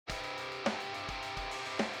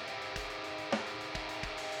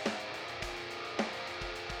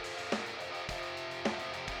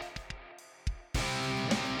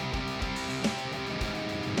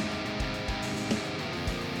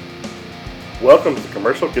Welcome to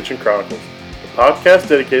Commercial Kitchen Chronicles, the podcast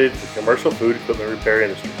dedicated to the commercial food equipment repair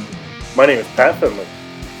industry. My name is Pat Finley.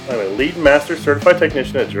 I'm a lead master certified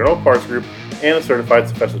technician at General Parts Group and a certified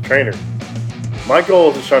special trainer. My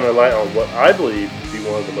goal is to shine a light on what I believe to be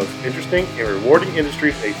one of the most interesting and rewarding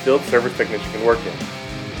industries a field service technician can work in.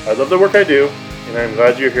 I love the work I do, and I'm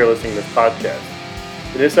glad you're here listening to this podcast.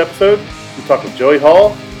 In this episode, we talk with Joey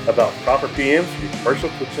Hall about proper PMs for your commercial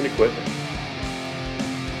kitchen equipment.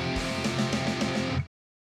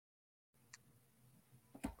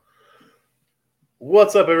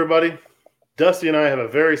 What's up, everybody? Dusty and I have a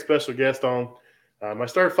very special guest on. I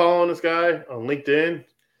started following this guy on LinkedIn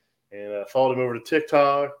and followed him over to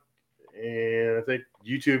TikTok and I think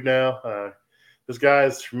YouTube now. This guy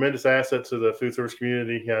is a tremendous asset to the food service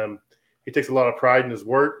community. He takes a lot of pride in his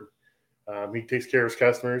work. He takes care of his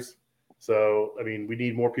customers. So, we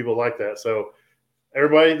need more people like that. So,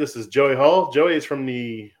 everybody, this is Joey Hall. Joey is from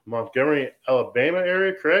the Montgomery, Alabama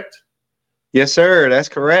area, correct? Yes, sir. That's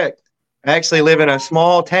correct. I actually live in a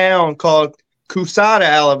small town called Cusada,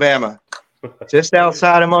 Alabama, just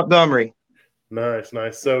outside of Montgomery. Nice.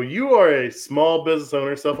 So you are a small business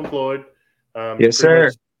owner, self-employed. Yes,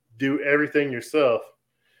 sir. Do everything yourself,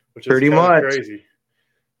 which is pretty kind much of crazy.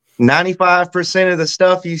 95% of the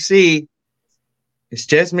stuff you see, it's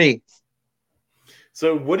just me.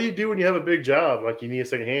 So what do you do when you have a big job? Like you need a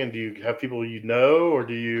second hand? Do you have people you know, or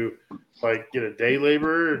do you get a day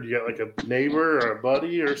laborer? Or do you got a neighbor or a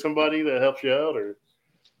buddy or somebody that helps you out? Or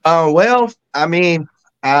I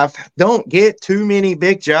don't get too many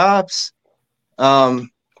big jobs. My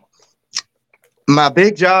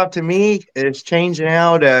big job to me is changing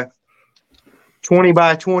out a 20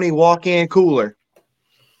 by 20 walk-in cooler.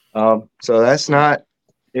 So that's not,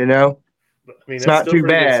 it's not too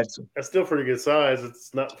bad. That's still pretty good size.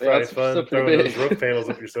 It's not fun throwing those roof panels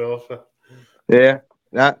up yourself. Yeah.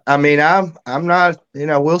 I'm not,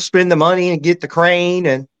 we'll spend the money and get the crane,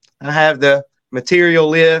 and I have the material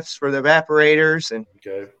lifts for the evaporators, and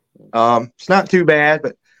okay. It's not too bad,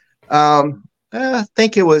 but I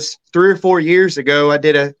think it was 3 or 4 years ago, I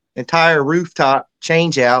did an entire rooftop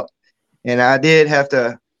change out, and I did have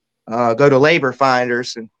to go to Labor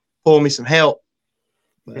Finders and pull me some help.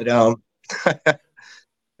 But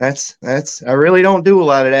I really don't do a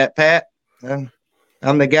lot of that, Pat. I'm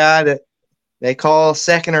the guy that they call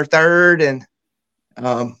second or third, and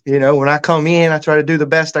when I come in, I try to do the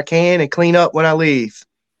best I can and clean up when I leave.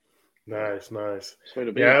 Nice.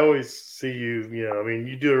 Yeah, I always see you.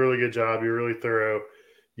 You do a really good job. You're really thorough.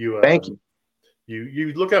 Thank you.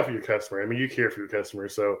 You look out for your customer. You care for your customer.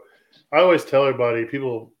 So I always tell everybody,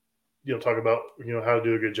 people, talk about how to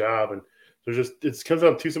do a good job, and it comes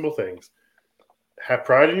down to two simple things: have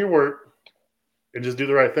pride in your work, and just do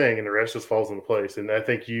the right thing, and the rest just falls into place. And I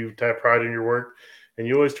think you have pride in your work, and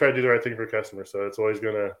you always try to do the right thing for your customer. So it's always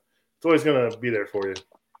gonna be there for you.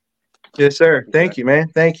 Yes, sir. Thank you, man.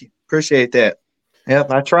 Thank you. Appreciate that. Yep,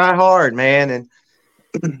 I try hard, man, and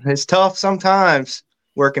it's tough sometimes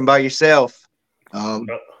working by yourself. But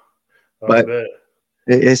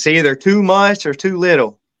it's either too much or too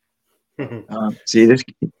little. So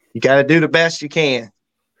you got to do the best you can.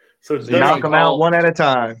 So knock them out one at a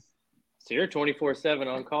time. So you're 24/7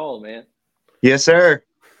 on call, man. Yes, sir.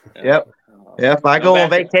 Yep. If I go on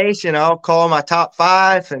vacation, I'll call my top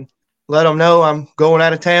 5 and let them know I'm going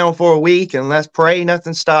out of town for a week, and let's pray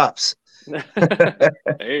nothing stops. There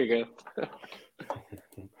you go.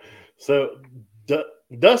 So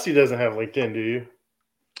Dusty doesn't have LinkedIn, do you?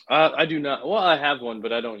 I do not. Well, I have one,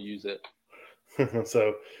 but I don't use it.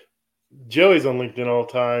 So Joey's on LinkedIn all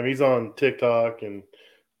the time. He's on TikTok and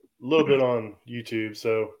a little bit on YouTube.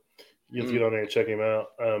 So you have to get on there and check him out.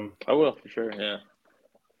 I will for sure. Yeah.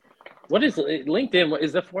 What is LinkedIn? What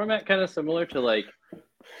is the format kind of similar to like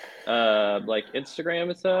Instagram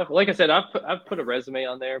and stuff? Like I said, I've put a resume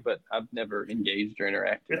on there, but I've never engaged or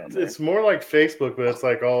interacted on there. It's more like Facebook, but it's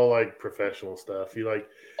all professional stuff.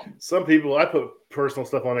 Some people, I put personal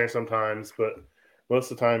stuff on there sometimes, but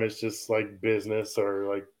most of the time it's just business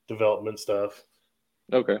or development stuff.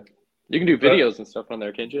 Okay. You can do videos and stuff on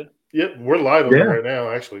there, can't you? Yep. We're live on there right now,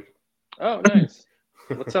 actually. Oh, nice.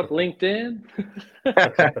 What's up, LinkedIn?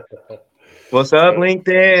 What's up,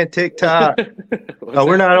 LinkedIn, TikTok?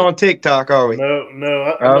 We're not on TikTok, are we? No. I'm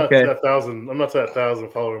not to that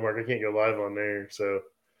 1,000 follower mark. I can't go live on there. So.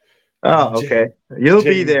 Oh, okay. You'll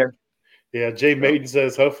be there. Yeah, Jay Maiden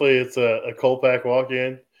says hopefully it's a cold pack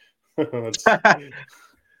walk-in.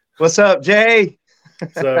 What's up, Jay?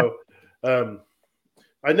 So,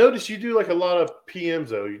 I noticed you do a lot of PMs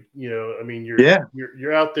though.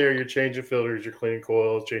 You're out there, you're changing filters, you're cleaning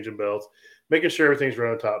coils, changing belts, making sure everything's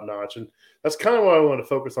running top notch. And that's kind of what I want to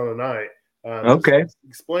focus on tonight. Okay.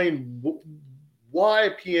 Explain why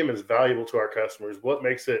PM is valuable to our customers. What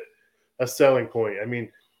makes it a selling point? I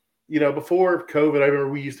mean, before COVID, I remember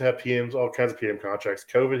we used to have PMs, all kinds of PM contracts.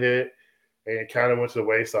 COVID hit, and it kind of went to the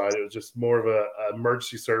wayside. It was just more of a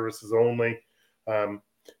emergency services only. But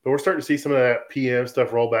we're starting to see some of that PM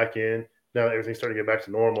stuff roll back in now that everything's starting to get back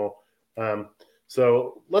to normal.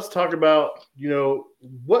 So let's talk about,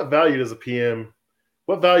 what value does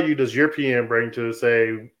your PM bring to,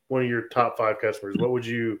 say, one of your top 5 customers? What would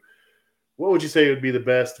you say would be the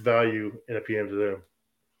best value in a PM to them?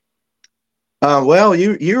 Well,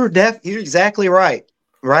 you're exactly right.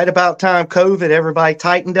 Right about time COVID, everybody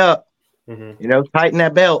tightened up. Mm-hmm. Tighten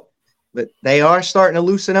that belt. But they are starting to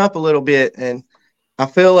loosen up a little bit, and I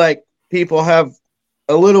feel like people have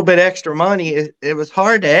a little bit extra money. It was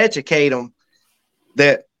hard to educate them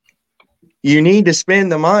that you need to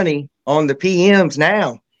spend the money on the PMs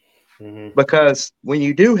now, because when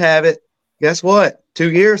you do have it, guess what?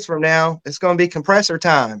 2 years from now, it's going to be compressor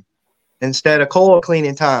time instead of coil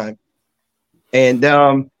cleaning time. And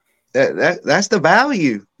that's the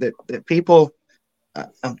value that people.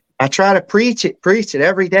 I try to preach it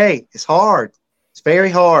every day. It's hard. It's very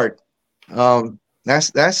hard.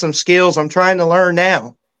 That's some skills I'm trying to learn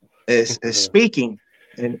now. Is speaking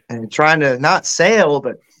and trying to not sell,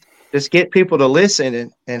 but just get people to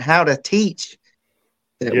listen and how to teach.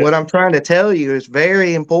 What I'm trying to tell you is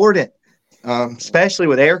very important, especially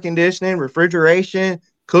with air conditioning, refrigeration,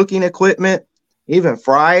 cooking equipment, even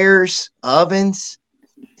fryers, ovens.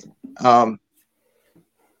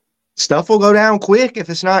 Stuff will go down quick if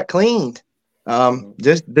it's not cleaned.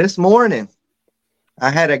 Just this morning,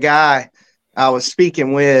 I had a guy I was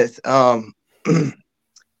speaking with from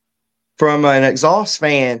an exhaust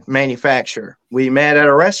fan manufacturer. We met at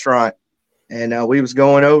a restaurant, and we was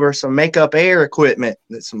going over some makeup air equipment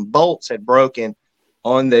that some bolts had broken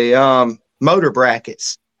on the motor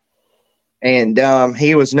brackets. And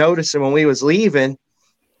he was noticing when we was leaving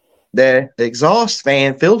that the exhaust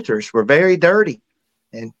fan filters were very dirty.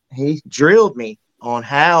 And he drilled me on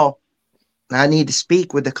how I need to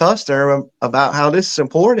speak with the customer about how this is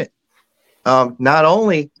important. Not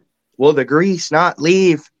only will the grease not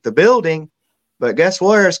leave the building, but guess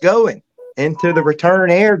where it's going? Into the return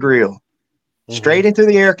air grill, straight into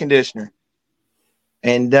the air conditioner.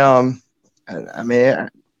 And I mean,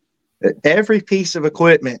 every piece of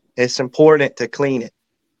equipment is important to clean it.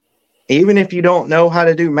 Even if you don't know how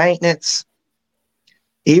to do maintenance,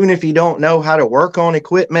 even if you don't know how to work on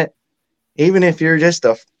equipment, even if you're just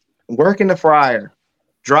working the fryer,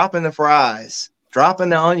 dropping the fries, dropping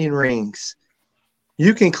the onion rings,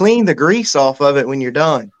 you can clean the grease off of it when you're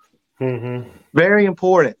done. Very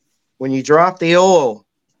important. When you drop the oil,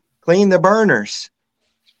 clean the burners.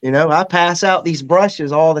 I pass out these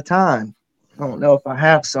brushes all the time. I don't know if I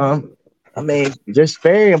have some. I mean, just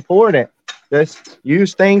very important. Just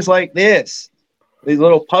use things like this, these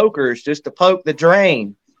little pokers, just to poke the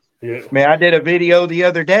drain. Yeah. Man, I did a video the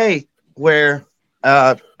other day where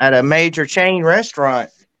at a major chain restaurant,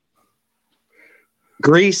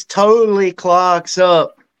 grease totally clogs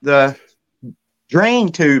up the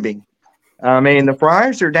drain tubing. I mean, the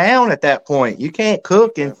fryers are down at that point. You can't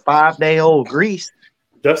cook in 5-day-old grease.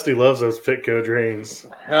 Dusty loves those Fitco drains.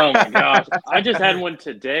 Oh my gosh! I just had one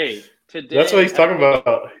today. That's what he's talking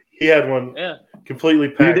about. He had one completely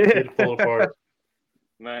packed, did pull apart.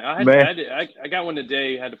 Man, I got one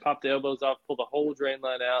today. Had to pop the elbows off, pull the whole drain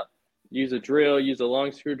line out, use a drill, use a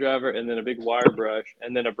long screwdriver, and then a big wire brush,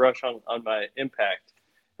 and then a brush on my impact.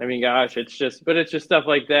 I mean, gosh, it's just stuff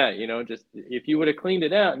like that, just if you would have cleaned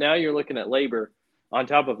it out, now you're looking at labor on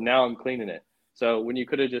top of now I'm cleaning it. So when you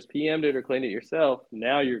could have just PM'd it or cleaned it yourself,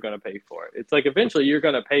 now you're going to pay for it. It's like eventually you're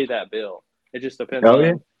going to pay that bill. It just depends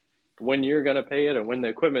on when you're going to pay it and when the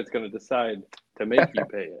equipment's going to decide to make you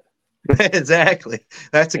pay it. Exactly.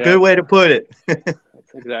 That's a good way to put it.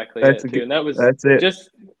 That's exactly it, too. And that was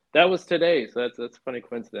today. So that's a funny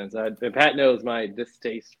coincidence. Pat knows my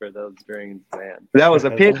distaste for those drains, man. That was a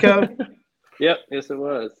Pitco? Yep. Yes, it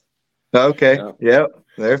was. Okay. Yep.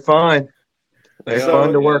 They're fun. They're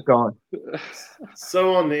fun to work on.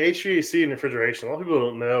 So on the HVAC and refrigeration, a lot of people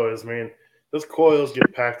don't know is, those coils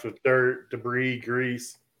get packed with dirt, debris,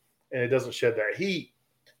 grease, and it doesn't shed that heat.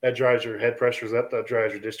 That drives your head pressures up. That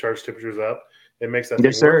drives your discharge temperatures up. It makes that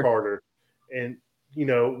thing work harder. And,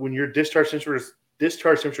 when your discharge temperatures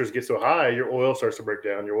get so high, your oil starts to break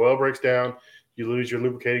down. Your oil breaks down. You lose your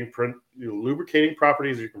lubricating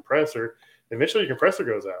properties of your compressor. Eventually, your compressor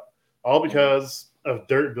goes out, all because of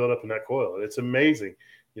dirt built up in that coil. It's amazing.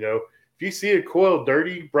 If you see a coil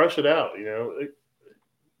dirty, brush it out.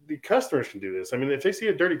 The customers can do this. I mean, if they see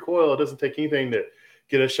a dirty coil, it doesn't take anything to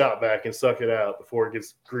get a shot back and suck it out before it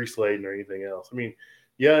gets grease laden or anything else. I mean,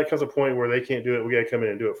 yeah, it comes a point where they can't do it. We got to come in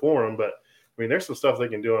and do it for them. But I mean, there's some stuff they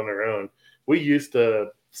can do on their own. We used to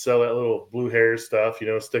sell that little blue hair stuff,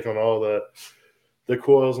 stick on all the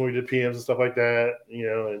coils when we did PMs and stuff like that,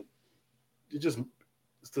 and it's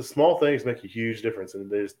the small things make a huge difference, and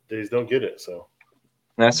they just don't get it. So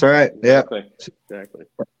that's right. Yeah, exactly.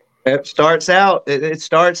 It starts out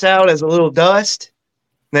as a little dust.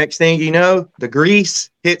 Next thing you know, the grease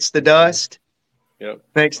hits the dust. Yep.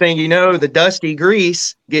 Next thing you know, the dusty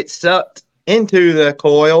grease gets sucked into the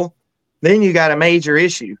coil. Then you got a major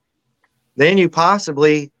issue. Then you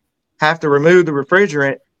possibly have to remove the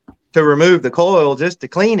refrigerant to remove the coil just to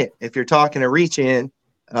clean it if you're talking a reach-in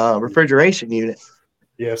refrigeration unit.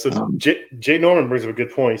 Yeah, so Jay Norman brings up a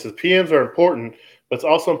good point. He says PMs are important, but it's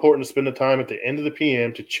also important to spend the time at the end of the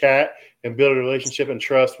PM to chat and build a relationship and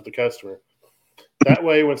trust with the customer. That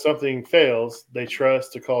way, when something fails, they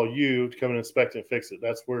trust to call you to come and inspect it and fix it.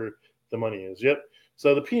 That's where the money is. Yep.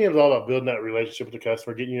 So the PM is all about building that relationship with the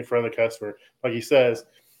customer, getting you in front of the customer, like he says.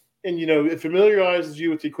 And, it familiarizes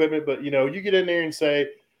you with the equipment, but, you get in there and say,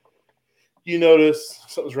 you notice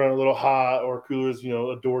something's running a little hot or cooler's,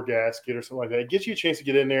 a door gasket or something like that. It gets you a chance to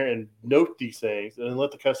get in there and note these things and then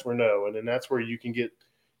let the customer know. And then that's where you can get,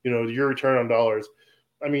 your return on dollars.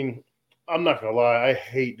 I mean, I'm not going to lie. I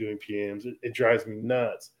hate doing PMs. It drives me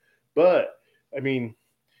nuts. But, I mean,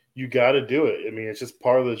 you got to do it. I mean, it's just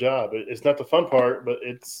part of the job. It's not the fun part, but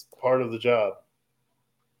it's part of the job.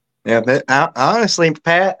 Yeah, but honestly,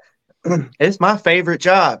 Pat, it's my favorite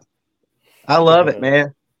job. I love it,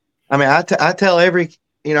 man. I mean, I tell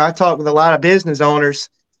I talk with a lot of business owners.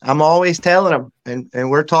 I'm always telling them, and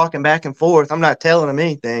we're talking back and forth. I'm not telling them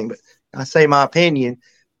anything, but I say my opinion.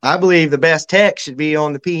 I believe the best tech should be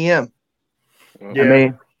on the PM. Yeah. I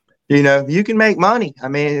mean, you can make money. I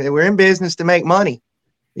mean, we're in business to make money.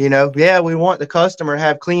 Yeah, we want the customer to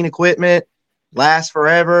have clean equipment, last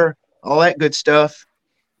forever, all that good stuff.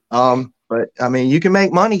 But I mean, you can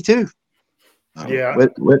make money too. Yeah.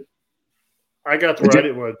 I got to where I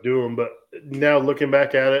didn't want to do them, but now looking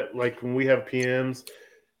back at it, like when we have PMs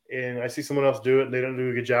and I see someone else do it and they don't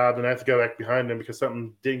do a good job, and I have to go back behind them because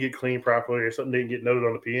something didn't get cleaned properly or something didn't get noted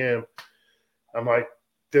on the PM. I'm like,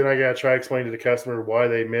 then I got to try to explain to the customer why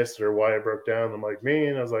they missed it or why it broke down. I'm like,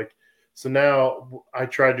 man, I was like, so now I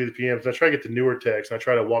try to do the PMs. I try to get the newer techs and I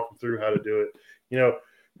try to walk them through how to do it.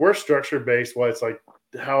 We're structure based. Why it's like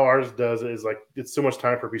how ours does it is like it's so much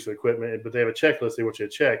time per piece of equipment, but they have a checklist they want you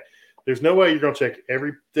to check. There's no way you're going to check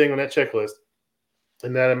everything on that checklist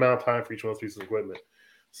in that amount of time for each one of those pieces of equipment.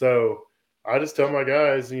 So I just tell my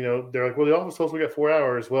guys, they're like, well, the office tells me we got 4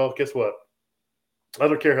 hours. Well, guess what? I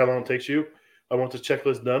don't care how long it takes you. I want the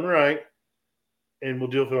checklist done right, and we'll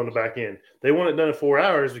deal with it on the back end. They want it done in 4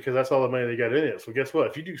 hours because that's all the money they got in it. So guess what?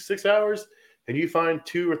 If you do 6 hours and you find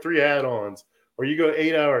 2 or 3 add-ons, or you go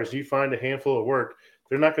 8 hours and you find a handful of work,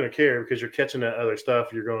 they're not going to care because you're catching that other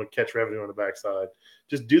stuff. You're going to catch revenue on the backside.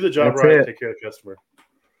 Just do the job right and take care of the customer.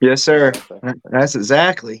 Yes, sir. That's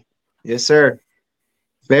exactly. Yes, sir.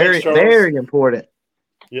 Very, very important.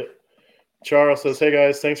 Yep. Charles says, hey,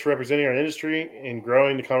 guys, thanks for representing our industry and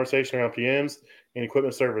growing the conversation around PMs and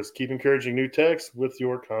equipment service. Keep encouraging new techs with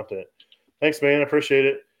your content. Thanks, man. I appreciate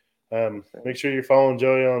it. Make sure you're following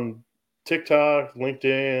Joey on TikTok,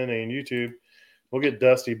 LinkedIn, and YouTube. We'll get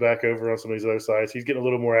Dusty back over on some of these other sites. He's getting a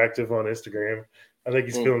little more active on Instagram. I think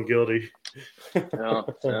he's feeling guilty. No.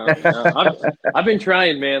 I've been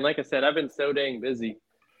trying, man. Like I said, I've been so dang busy.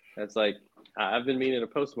 That's like I've been meaning to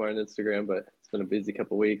post more on Instagram, but it's been a busy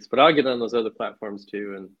couple of weeks. But I'll get on those other platforms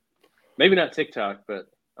too, and maybe not TikTok, but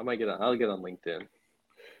I'll get on LinkedIn.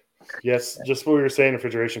 Yes, just what we were saying,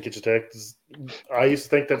 refrigeration kitchen tech. I used to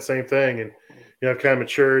think that same thing, and I've kind of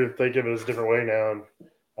matured and think of it as a different way now.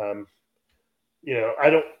 And I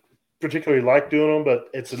don't particularly like doing them, but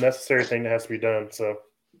it's a necessary thing that has to be done. So,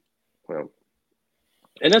 well,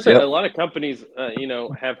 and that's a lot of companies,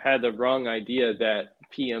 have had the wrong idea that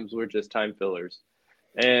PMs were just time fillers.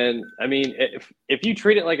 And I mean, if you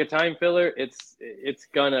treat it like a time filler, it's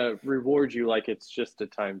gonna reward you like it's just a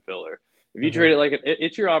time filler. If you treat it like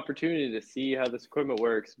it's your opportunity to see how this equipment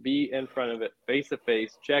works, be in front of it, face to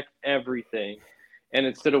face, check everything. And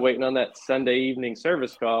instead of waiting on that Sunday evening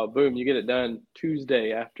service call, boom, you get it done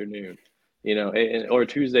Tuesday afternoon, or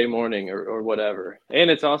Tuesday morning or whatever. And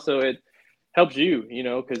it helps you,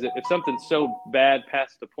 because if something's so bad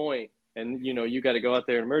past the point and, you got to go out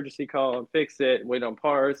there and emergency call and fix it and wait on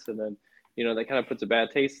parts. And then, that kind of puts a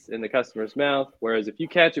bad taste in the customer's mouth. Whereas if you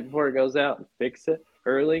catch it before it goes out and fix it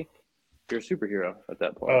early, you're a superhero at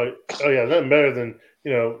that point. Oh yeah, nothing better than,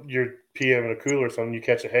 you're PM in a cooler or something, you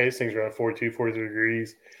catch a hay, this thing's around 42, 43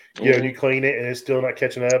 degrees. You know, and you clean it and it's still not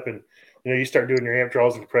catching up. And, you know, you start doing your amp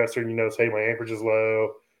draws and compressor and you notice, hey, my amperage is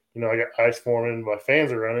low. You know, I got ice forming, my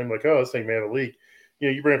fans are running. Like, oh, this thing may have a leak. You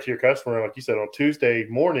know, you bring it to your customer, like you said, on Tuesday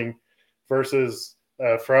morning versus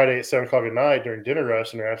Friday at 7 o'clock at night during dinner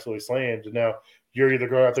rush, and they're absolutely slammed. And now you're either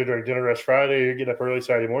going out there during dinner rush Friday or you're getting up early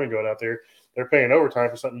Saturday morning going out there. They're paying overtime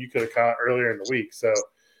for something you could have caught earlier in the week. So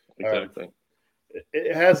exactly.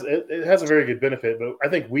 It has a very good benefit, but I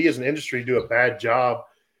think we as an industry do a bad job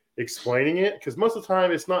explaining it because most of the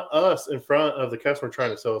time it's not us in front of the customer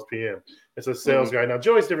trying to sell us PM. It's a sales guy. Now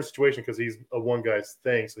Joey's a different situation because he's a one guy's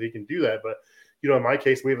thing, so he can do that. But you know, in my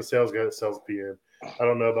case, we have a sales guy that sells PM. I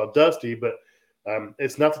don't know about Dusty, but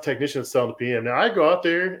it's not the technician that's selling the PM. Now I go out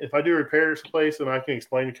there if I do repairs someplace and I can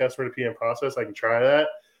explain the customer the PM process, I can try that.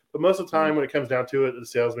 But most of the time, when it comes down to it, the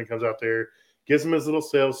salesman comes out there, gives him his little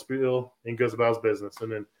sales spiel, and goes about his business.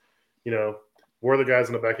 And then, you know, we're the guys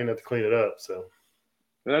in the back end that have to clean it up. So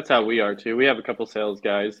that's how we are too. We have a couple sales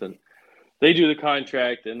guys, and they do the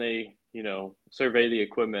contract and they, you know, survey the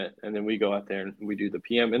equipment, and then we go out there and we do the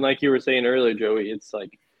PM. And like you were saying earlier, Joey, it's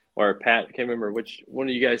like, or Pat, I can't remember which one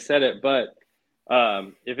of you guys said it, but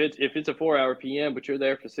if it's a 4-hour PM, but you're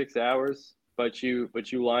there for 6 hours, but you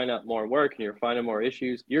line up more work and you're finding more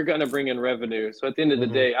issues, you're going to bring in revenue. So at the end of the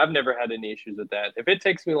day, I've never had any issues with that. If it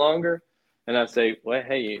takes me longer and I say, well,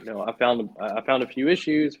 hey, you know, I found a few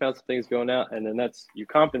issues, found some things going out, and then you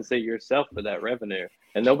compensate yourself for that revenue,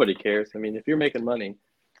 and nobody cares. I mean, if you're making money,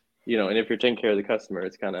 you know, and if you're taking care of the customer,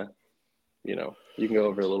 it's kind of, you know, you can go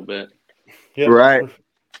over a little bit. Yeah, right.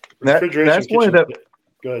 That's one of the.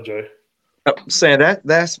 Go ahead, Joey. Saying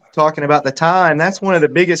that's talking about the time. That's one of the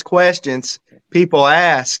biggest questions people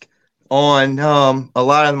ask on a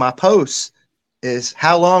lot of my posts is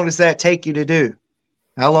how long does that take you to do?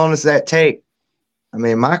 How long does that take? I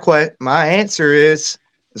mean, my answer is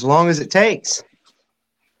as long as it takes.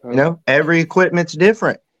 You know, every equipment's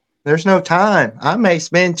different. There's no time. I may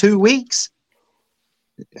spend 2 weeks.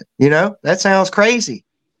 You know, that sounds crazy.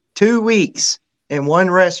 2 weeks in one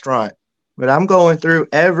restaurant. But I'm going through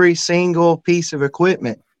every single piece of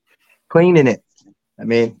equipment, cleaning it. I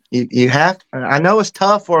mean, you have, I know it's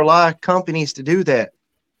tough for a lot of companies to do that,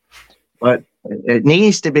 but it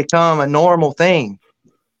needs to become a normal thing.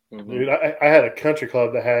 Dude, I had a country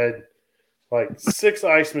club that had like 6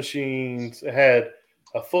 ice machines. It had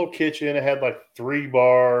a full kitchen. It had like 3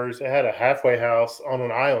 bars. It had a halfway house on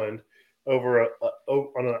an island over it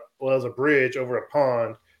was a bridge over a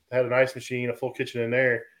pond. It had an ice machine, a full kitchen in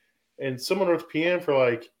there. And someone wrote PM for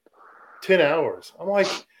like 10 hours. I'm like,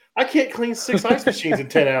 I can't clean 6 ice machines in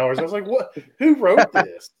 10 hours. I was like, what? Who wrote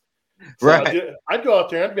this? So right. I'd go out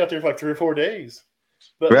there. I'd be out there for like 3 or 4 days.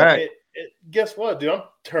 But right. Guess what, dude?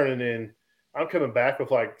 I'm coming back with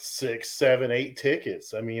like 6, 7, 8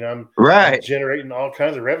 tickets. I mean, I'm generating all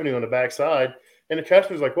kinds of revenue on the backside. And the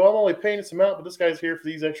customer's like, well, I'm only paying this amount, but this guy's here for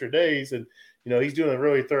these extra days. And, you know, he's doing a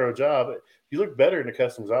really thorough job. You look better in the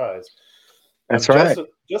customer's eyes. That's right.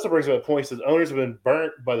 Justin brings up a point. He says owners have been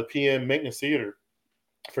burnt by the PM maintenance theater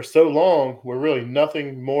for so long where really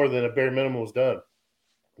nothing more than a bare minimum was done.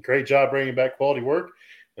 Great job bringing back quality work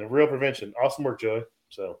and real prevention. Awesome work, Joey.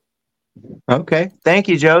 So, okay, thank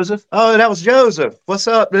you, Joseph. Oh, that was Joseph. What's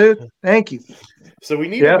up, dude? Thank you. So we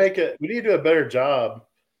need to do a better job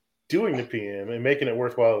doing the PM and making it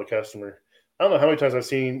worthwhile to the customer. I don't know how many times I've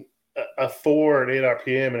seen a 4 and 8 hour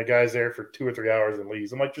PM and a guy's there for 2 or 3 hours and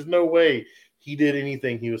leaves. I'm like, there's no way he did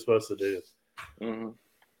anything he was supposed to do.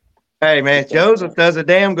 Hey, man, Joseph does a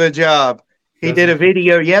damn good job. He did a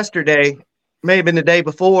video yesterday, maybe the day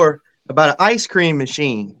before, about an ice cream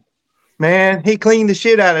machine. Man, he cleaned the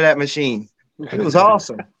shit out of that machine. It was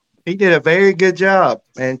awesome. He did a very good job,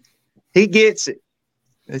 and he gets it.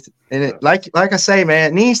 Like I say,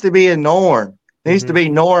 man, it needs to be a norm. It needs to be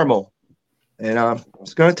normal. And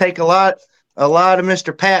it's going to take a lot of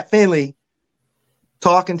Mr. Pat Finley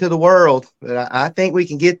talking to the world, but I think we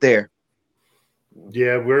can get there.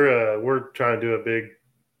 Yeah, we're trying to do a big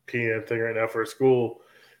PM thing right now for a school.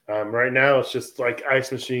 Right now, it's just like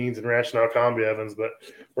ice machines and rational combi ovens, but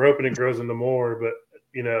we're hoping it grows into more. But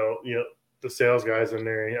you know, the sales guys in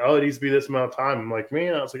there, it needs to be this amount of time. I'm like,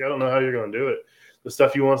 man, I was like, I don't know how you're going to do it. The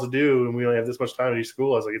stuff you want to do, and we only have this much time at each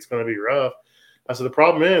school. I was like, it's going to be rough. I said, the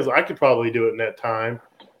problem is, I could probably do it in that time,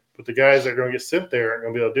 but the guys that are going to get sent there aren't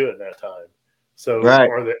going to be able to do it in that time. So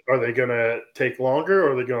are they going to take longer,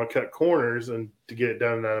 or are they going to cut corners and to get it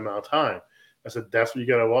done in that amount of time? I said, that's what you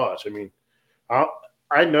got to watch. I mean,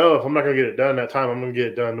 I know if I'm not going to get it done that time, I'm going to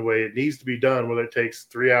get it done the way it needs to be done, whether it takes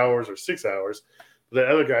 3 hours or 6 hours. But the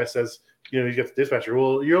other guy says, he's got the dispatcher.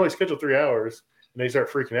 Well, you're only scheduled 3 hours. they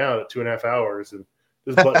start freaking out at 2.5 hours and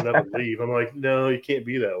just button up and leave. I'm like, no, you can't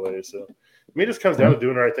be that way. So, I mean, it just comes down to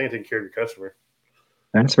doing the right thing, taking care of your customer.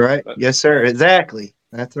 That's right. Yes, sir. Exactly.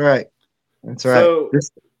 That's right. That's right. So,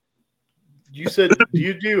 you said, do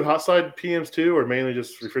you do hot side PMs too, or mainly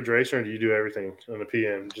just refrigeration, or do you do everything on the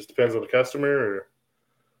PM? Just depends on the customer, or?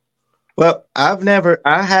 Well, I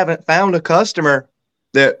haven't found a customer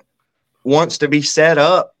that wants to be set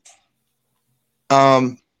up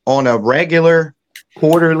on a regular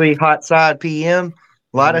quarterly hot side PM.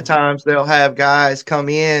 A lot of times they'll have guys come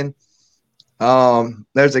in.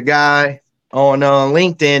 There's a guy on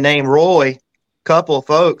LinkedIn named Roy, couple of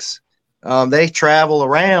folks. They travel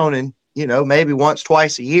around and, maybe once,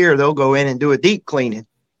 twice a year, they'll go in and do a deep cleaning.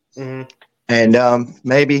 And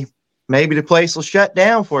maybe the place will shut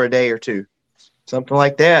down for a day or two, something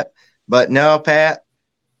like that. But no, Pat,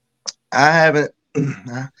 I haven't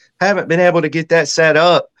been able to get that set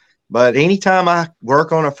up. But anytime I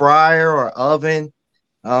work on a fryer or oven,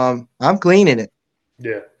 I'm cleaning it.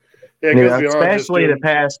 Yeah. Yeah, it goes beyond especially the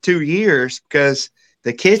past 2 years, because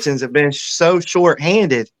the kitchens have been so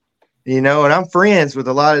short-handed, and I'm friends with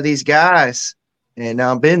a lot of these guys, and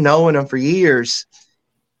I've been knowing them for years,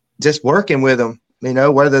 just working with them,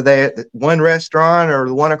 whether they're at one restaurant or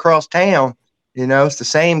the one across town, it's the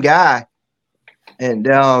same guy. And,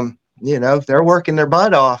 they're working their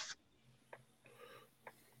butt off.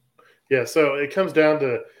 Yeah, so it comes down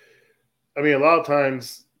to, a lot of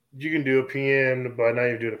times you can do a PM, but now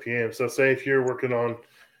you're doing a PM. So say if you're working on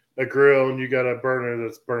a grill and you got a burner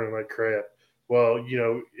that's burning like crap. Well,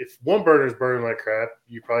 if one burner is burning like crap,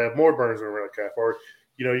 you probably have more burners that are like crap. Or,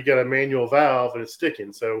 you got a manual valve and it's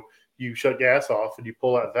sticking. So you shut gas off and you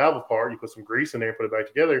pull that valve apart, you put some grease in there and put it back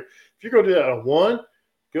together. If you're going to do that on one,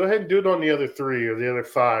 go ahead and do it on the other 3 or the other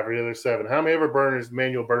 5 or the other 7. How many ever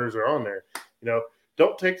manual burners are on there?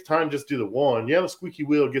 Don't take the time, just do the one. Yeah, the squeaky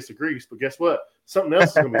wheel gets the grease, but guess what? Something else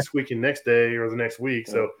is going to be squeaking next day or the next week.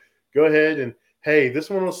 So go ahead and, hey, this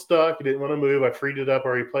one was stuck. I didn't want to move. I freed it up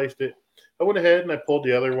or replaced it. I went ahead and I pulled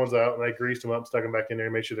the other ones out and I greased them up, stuck them back in there,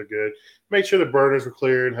 and made sure they're good. Made sure the burners were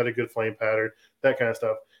clear and had a good flame pattern, that kind of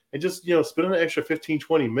stuff. And just, spending an extra 15,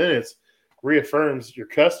 20 minutes reaffirms your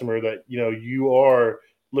customer that, you are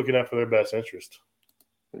looking out for their best interest.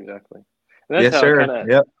 Exactly. And that's yes, sir.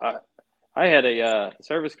 Yep. I had a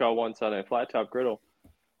service call once on a flat top grill,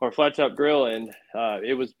 and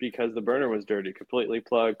it was because the burner was dirty, completely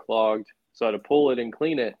plugged, clogged. So I had to pull it and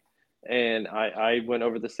clean it. And I went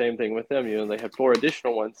over the same thing with them. They had 4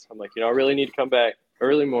 additional ones. I'm like, I really need to come back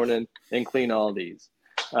early morning and clean all these.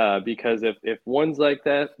 Because if one's like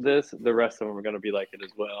that, the rest of them are going to be like it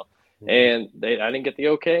as well. And I didn't get the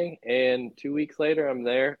okay. And 2 weeks later, I'm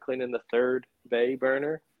there cleaning the 3rd bay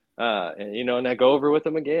burner. And I go over with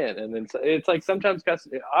them again. And then it's like sometimes I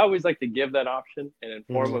always like to give that option and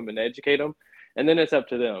inform them and educate them. And then it's up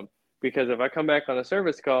to them. Because if I come back on a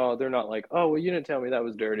service call, they're not like, oh, well, you didn't tell me that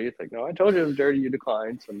was dirty. It's like, no, I told you it was dirty. You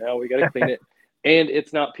declined. So now we got to clean it. And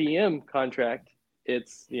it's not PM contract.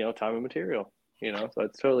 It's, time and material, so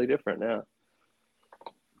it's totally different now.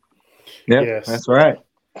 Yeah, yes. That's right.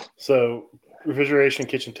 So refrigeration,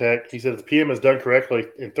 kitchen tech, he said if the PM is done correctly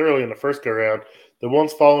and thoroughly in the first go around, the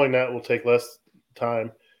ones following that will take less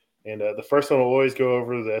time. And the first one will always go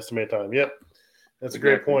over the estimated time. Yep. That's a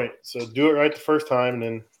great point. So do it right the first time, and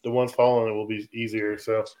then the ones following it will be easier.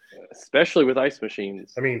 So, especially with ice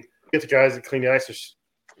machines. Get the guys that clean the ice.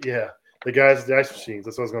 Yeah, the guys at the ice machines.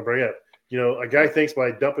 That's what I was going to bring up. A guy thinks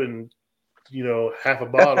by dumping, half a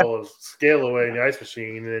bottle of scale away in the ice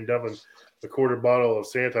machine and then dumping a quarter bottle of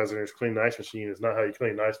sanitizer to clean the ice machine is not how you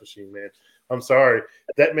clean the ice machine, man. I'm sorry.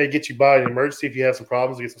 That may get you by in an emergency if you have some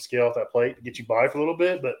problems to get some scale off that plate to get you by for a little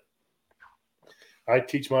bit, but I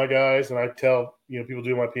teach my guys and I tell people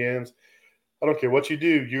do my PMs, I don't care what you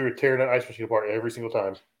do, you're tearing that ice machine apart every single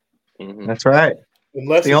time. Mm-hmm. That's right.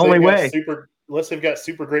 Unless the only way. Unless they've got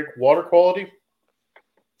super great water quality,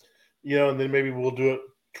 and then maybe we'll do it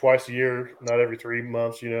twice a year, not every 3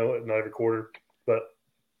 months, not every quarter. But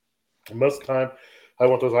most of the time, I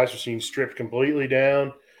want those ice machines stripped completely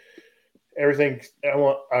down. Everything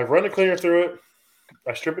I run the cleaner through it.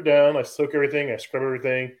 I strip it down. I soak everything. I scrub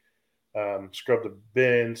everything. Scrub the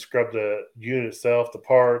bin, scrub the unit itself, the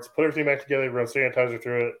parts, put everything back together, run sanitizer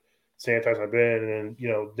through it, sanitize my bin, and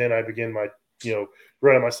then, then I begin my,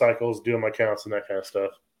 running my cycles, doing my counts and that kind of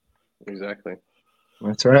stuff. Exactly.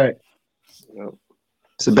 That's right. Yep.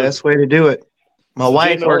 It's the best way to do it. My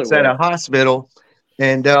wife works at a hospital,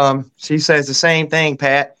 and she says the same thing,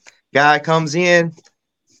 Pat. Guy comes in,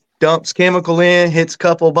 dumps chemical in, hits a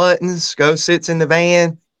couple buttons, goes, sits in the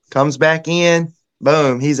van, comes back in,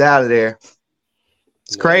 boom, he's out of there.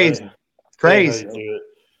 It's crazy. Crazy. How you do it.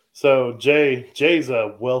 So Jay's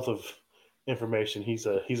a wealth of information. He's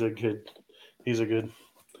a good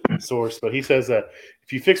source, but he says that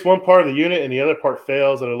if you fix one part of the unit and the other part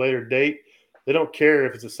fails at a later date, they don't care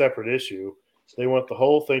if it's a separate issue. They want the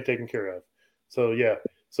whole thing taken care of. So yeah.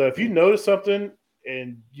 So if you notice something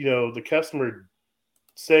and the customer,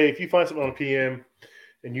 say if you find something on a PM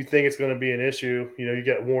and you think it's going to be an issue, you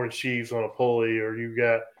got worn sheaves on a pulley, or you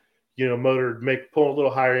got motor pulling a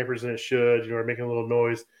little higher amperes than it should, or making a little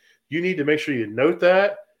noise. You need to make sure you note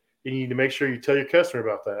that, and you need to make sure you tell your customer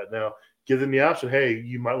about that. Now, give them the option, hey,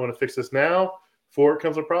 you might want to fix this now before it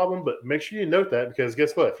becomes a problem, but make sure you note that, because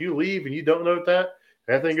guess what? If you leave and you don't note that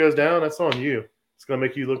thing goes down, that's on you. It's going to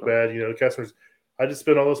make you look bad. The customers, I just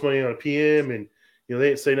spent all this money on a PM, and they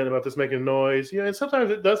didn't say nothing about this making noise. And sometimes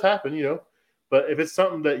it does happen, but if it's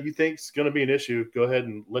something that you think is going to be an issue, go ahead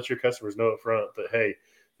and let your customers know up front that, hey,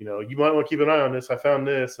 you might want to keep an eye on this. I found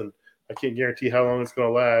this, and I can't guarantee how long it's going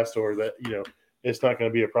to last, or that, it's not going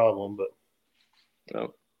to be a problem.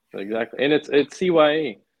 But exactly. And it's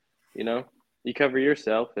CYA, you cover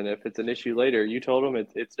yourself. And if it's an issue later, you told them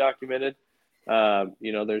it's documented.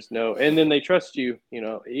 There's no, and then they trust you,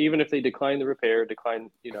 even if they decline the repair, they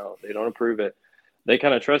don't approve it. They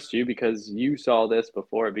kind of trust you because you saw this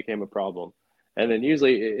before it became a problem. And then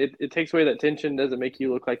usually it takes away that tension, doesn't make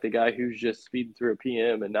you look like the guy who's just speeding through a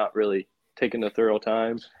PM and not really taking the thorough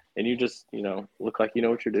time. And you just, look like you know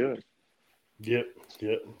what you're doing. Yep.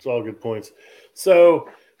 It's all good points. So,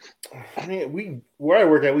 where I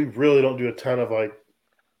work at, we really don't do a ton of like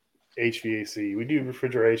HVAC. We do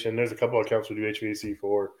refrigeration. There's a couple of accounts we do HVAC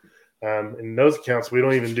for. In those accounts, we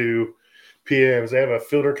don't even do PMs. They have a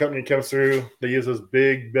filter company comes through. They use those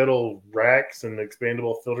big metal racks and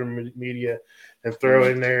expandable filter media and throw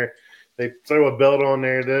in there. They throw a belt on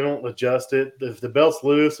there. They don't adjust it. If the belt's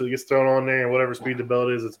loose, it gets thrown on there, and whatever speed the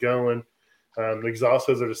belt is, it's going. The exhaust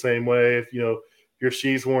hoses are the same way. If your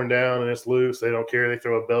sheath's worn down and it's loose, they don't care. They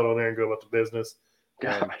throw a belt on there and go about the business.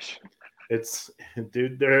 Gosh,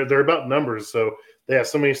 they're about numbers. So they have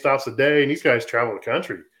so many stops a day, and these guys travel the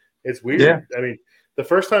country. It's weird. Yeah. I mean, the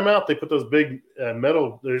first time out, they put those big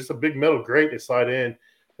there's a big metal grate they slide in,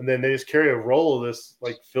 and then they just carry a roll of this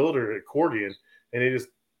like filter accordion, and they just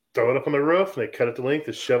throw it up on the roof, and they cut it to length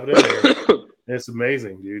and shove it in there. And it's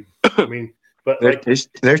amazing, dude. I mean, but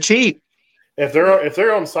they're cheap. If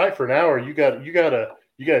they're on site for an hour, you got a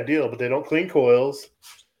deal, but they don't clean coils.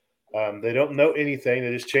 They don't know anything.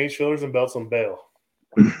 They just change filters and belts on bail.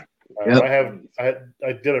 Yep.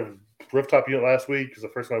 I did a rooftop unit last week because the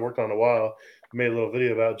first one I worked on in a while. I made a little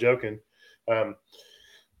video about joking,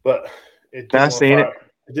 but it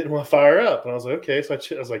didn't want to fire up, and I was like, okay. So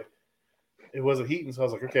I was like, it wasn't heating, so I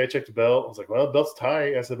was like, okay. I checked the belt. I was like, well, the belt's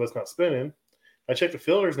tight. I said, but it's not spinning. I checked the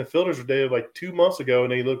filters, and the filters were dated like 2 months ago,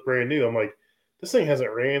 and they look brand new. I'm like, this thing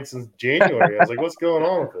hasn't ran since January. I was like, what's going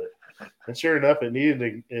on with it? And sure enough, it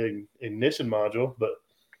needed an ignition module, but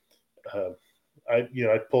I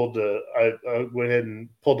went ahead and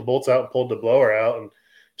pulled the bolts out and pulled the blower out and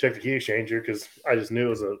checked the heat exchanger because I just knew it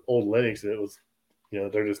was an old Lennox and it was,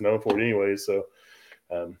 they're just known for it anyways. So,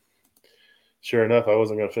 sure enough, I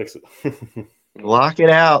wasn't going to fix it. Lock it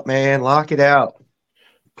out, man. Lock it out.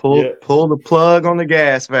 Pull the plug on the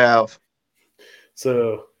gas valve.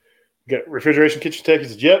 So, got refrigeration kitchen tech. He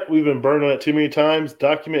says, yep, we've been burned on it too many times.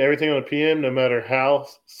 Document everything on a PM, no matter how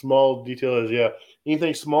small detail is. Yeah.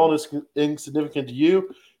 Anything small and insignificant to you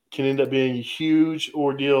can end up being a huge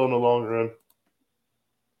ordeal in the long run.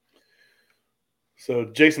 So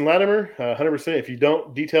Jason Latimer, 100%. If you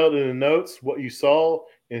don't detail it in the notes what you saw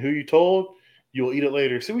and who you told, you'll eat it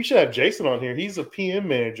later. So we should have Jason on here. He's a PM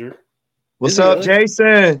manager. What's up, really?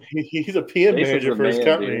 Jason? He's a PM manager for his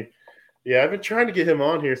company. Dude. Yeah, I've been trying to get him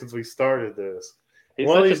on here since we started this. He's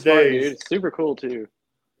one such a smart dude. Super cool too.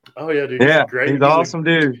 Oh yeah, dude. Yeah, he's awesome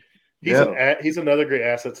dude. He's another great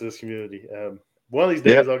asset to this community. One of these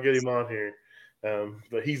days I'll get him on here.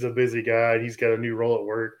 But he's a busy guy. He's got a new role at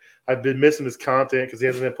work. I've been missing his content because he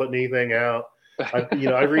hasn't been putting anything out.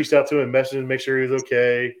 I reached out to him and messaged him to make sure he was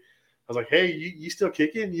okay. I was like, hey, you still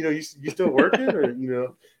kicking? You still working? Or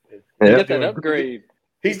get that upgrade.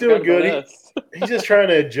 He's doing good. He's just trying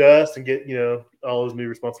to adjust and get all his new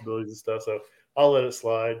responsibilities and stuff. So I'll let it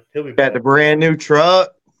slide. He'll be back. Got the brand new truck.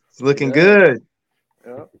 It's looking good.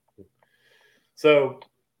 Yeah. So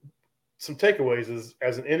some takeaways is,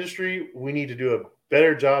 as an industry, we need to do a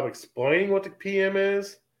better job explaining what the PM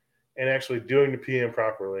is and actually doing the PM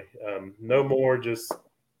properly. No more just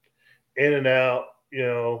in and out,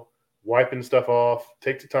 wiping stuff off.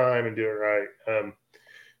 Take the time and do it right.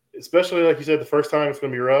 Especially like you said, the first time it's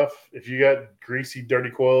going to be rough. If you got greasy, dirty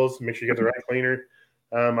coils, make sure you got the right cleaner.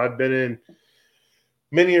 I've been in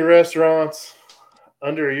many restaurants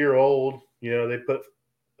under a year old. They put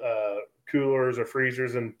coolers or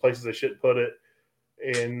freezers in places they shouldn't put it,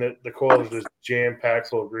 and the coils are just jam packed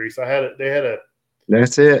full of grease. They had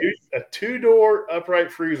That's it. a 2-door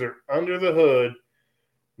upright freezer under the hood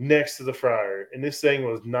next to the fryer, and this thing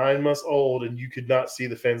was 9 months old, and you could not see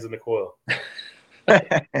the fins in the coil.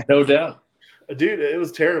 No doubt, dude. It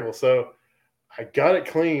was terrible. So I got it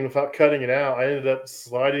clean without cutting it out. I ended up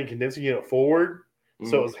sliding condensing unit forward,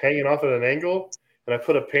 so it was hanging off at an angle. And I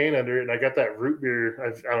put a pan under it, and I got that root beer.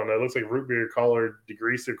 I don't know. It looks like root beer collared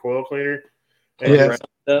degreaser coil cleaner, and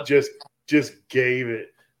just gave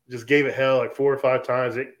it hell like 4 or 5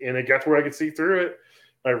 times. And it got to where I could see through it.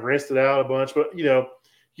 I rinsed it out a bunch, but you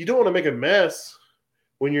don't want to make a mess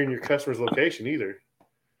when you're in your customer's location either.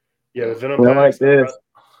 Yeah, the venom packs. Like this.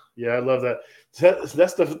 Yeah, I love that.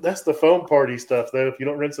 That's the foam party stuff, though. If you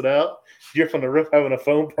don't rinse it out, you're on the roof having a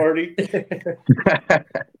foam party.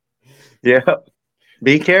 Yeah.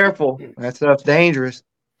 Be careful. That stuff's dangerous.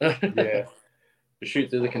 Yeah. You shoot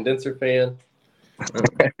through the condenser fan.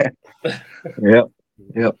 Yep.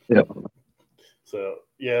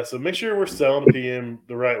 So make sure we're selling the PM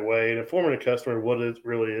the right way and informing the customer what it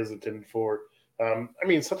really is intended for.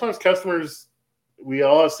 Sometimes customers, we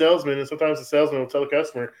all have salesmen, and sometimes the salesman will tell the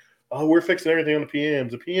customer, "Oh, we're fixing everything on the PMs."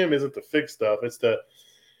 The PM isn't to fix stuff; it's to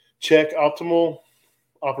check optimal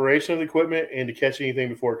operation of the equipment and to catch anything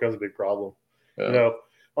before it becomes a big problem. Yeah.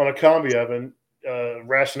 On a combi oven,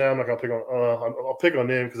 Rationale, I'm not gonna pick on. I'll pick on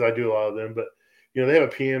them because I do a lot of them, but they have a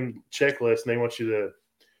PM checklist, and they want you to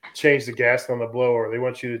change the gasket on the blower. They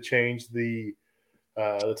want you to change the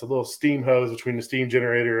it's a little steam hose between the steam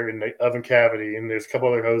generator and the oven cavity, and there's a couple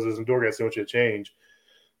other hoses and door gaskets they want you to change.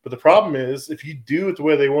 But the problem is, if you do it the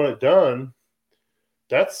way they want it done,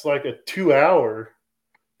 that's like a 2-hour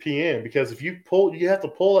PM, because if you have to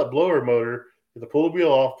pull that blower motor, you have to pull the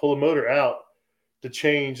wheel off, pull the motor out to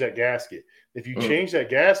change that gasket. If you change that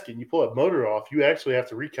gasket and you pull that motor off, you actually have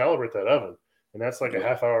to recalibrate that oven, and that's like a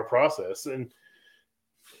half-hour process. And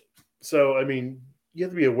so, you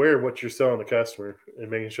have to be aware of what you're selling the customer and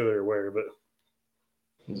making sure they're aware. But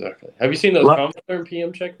exactly. Have you seen those common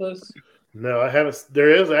PM checklists? No, I haven't. There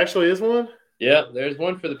is one. Yeah, there's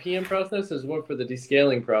one for the PM process. There's one for the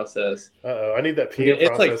descaling process. I need that PM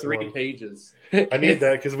process. It's like 3 pages. I need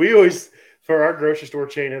that because we always, for our grocery store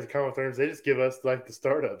chain has a common terms, they just give us like the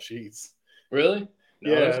startup sheets. Really?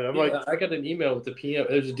 No, yeah, I got an email with the PM.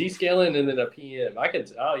 There's a descaling and then a PM.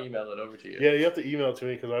 I'll email it over to you. Yeah, you have to email it to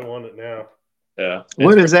me because I want it now. Yeah.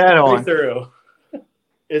 What is that on? Thorough.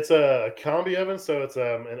 It's a combi oven, so it's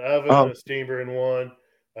an oven and a steamer in one.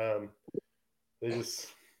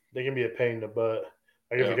 They can be a pain in the butt.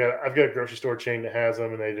 I've got a grocery store chain that has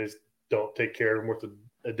them, and they just don't take care of them worth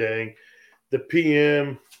a dang. The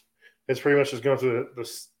PM is pretty much just going through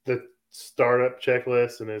the startup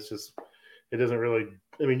checklist, and it doesn't really.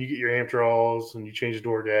 You get your amp draws and you change the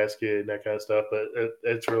door gasket and that kind of stuff, but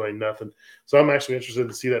it's really nothing. So I'm actually interested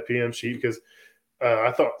to see that PM sheet because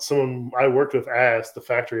I thought someone I worked with asked the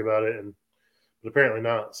factory about it, but apparently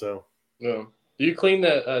not. So, no. Do you clean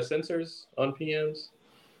the sensors on PMs,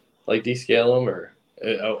 like descale them, or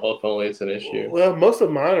if only it's an issue? Well, most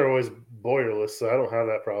of mine are always boilerless, so I don't have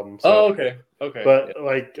that problem. So. Oh, okay. But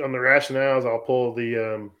like on the Rationales, I'll pull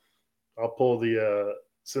the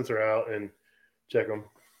sensor out and check them.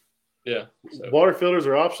 Yeah. So. Water filters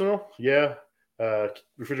are optional. Yeah.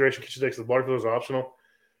 Refrigeration kitchen decks, the water filters are optional.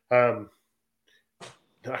 I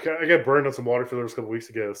got burned on some water filters a couple weeks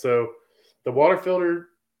ago. So the water filter,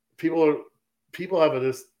 people have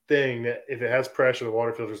this thing that if it has pressure, the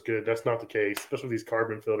water filter is good. That's not the case, especially with these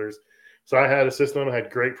carbon filters. So I had a system that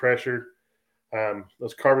had great pressure,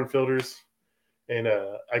 those carbon filters, and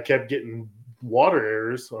I kept getting water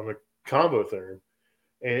errors on the combo therm.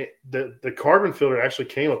 And the carbon filter actually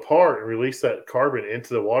came apart and released that carbon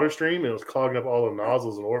into the water stream, and it was clogging up all the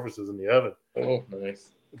nozzles and orifices in the oven. Oh,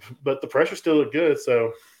 nice. But the pressure still looked good.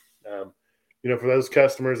 So, for those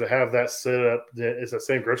customers that have that set up, it's that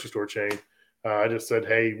same grocery store chain. I just said,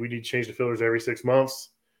 hey, we need to change the filters every 6 months.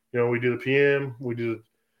 We do the PM, we do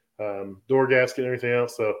the door gasket and everything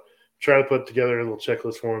else. So try to put together a little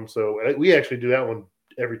checklist for them. So we actually do that one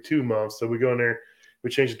every 2 months. So we go in there, we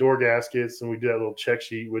change the door gaskets, and we do that little check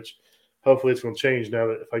sheet, which hopefully it's going to change now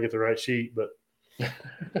that if I get the right sheet. But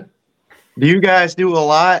do you guys do a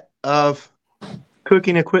lot of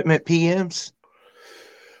cooking equipment PMs?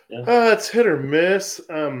 It's hit or miss.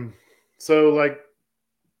 So like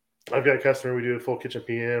I've got a customer, we do a full kitchen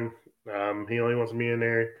PM. He only wants me in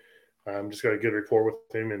there. Just got a good rapport with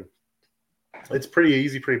him, and it's pretty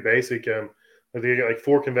easy, pretty basic. Like they got like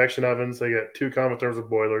 4 convection ovens. They got 2 common thermal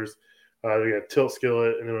boilers. They got a tilt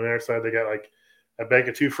skillet, and then on the other side they got like a bank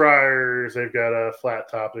of 2 fryers. They've got a flat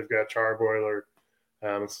top. They've got a charbroiler,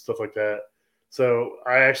 and stuff like that. So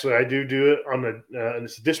I do it on the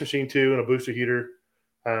it's a dish machine too and a booster heater.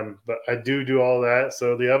 But I do all that.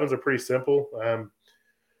 So the ovens are pretty simple.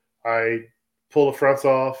 I pull the fronts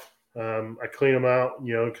off. I clean them out,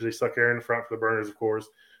 because they suck air in the front for the burners, of course.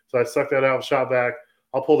 So I suck that out, shop vac.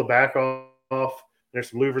 I'll pull the back off.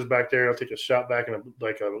 There's some louvers back there. I'll take a shop vac and a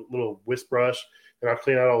little whisk brush, and I'll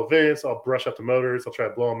clean out all the vents. I'll brush up the motors. I'll try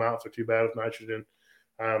to blow them out if they're too bad with nitrogen.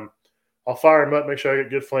 I'll fire them up, make sure I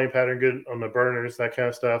get good flame pattern, good on the burners, that kind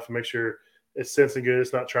of stuff, and make sure it's sensing good.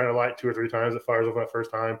 It's not trying to light 2 or 3 times. It fires off that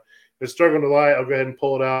first time. If it's struggling to light, I'll go ahead and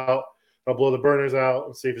pull it out. I'll blow the burners out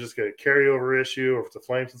and see if it's just a carryover issue or if it's a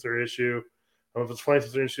flame sensor issue. If it's a flame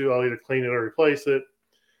sensor issue, I'll either clean it or replace it.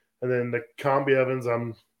 And then the combi ovens,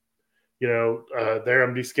 I'm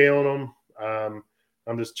descaling them.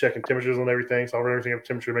 I'm just checking temperatures on everything. So I'll run everything up to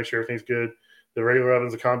temperature to make sure everything's good. The regular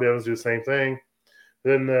ovens, the combi ovens do the same thing.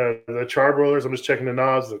 Then the charbroilers, I'm just checking the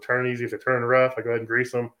knobs. If they're turning easy, if they're turning rough, I go ahead and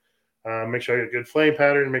grease them. Make sure I get a good flame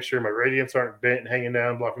pattern. Make sure my radiants aren't bent and hanging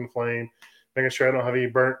down, blocking the flame. Making sure I don't have any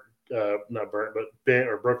bent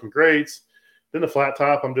or broken grates. Then the flat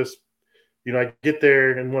top, I'm just, I get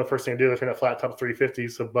there, and one of the first things I do is I turn that flat top to 350.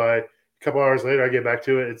 So by a couple hours later, I get back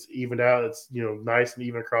to it. It's evened out. It's, nice and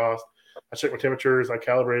even across. I check my temperatures. I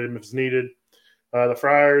calibrate them if it's needed. The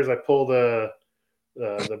fryers, I pull the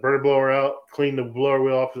burner blower out, clean the blower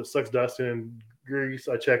wheel off because it sucks dust in and grease.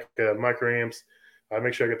 I check microamps. I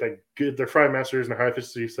make sure I get that good. They're fry masters and high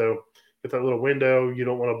efficiency, so get that little window. You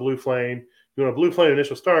don't want a blue flame. You want a blue flame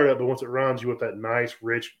initial startup, but once it runs, you want that nice,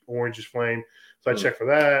 rich, orangish flame. So I check for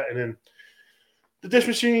that. And then the dish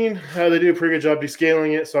machine, they do a pretty good job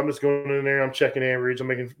descaling it. So I'm just going in there. I'm checking amperage. I'm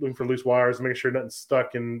looking for loose wires, making sure nothing's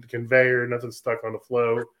stuck in the conveyor, nothing's stuck on the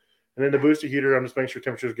flow. And then the booster heater, I'm just making sure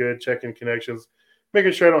temperature's good, checking connections,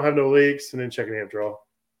 making sure I don't have no leaks, and then checking amp draw.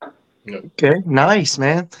 Okay, nice,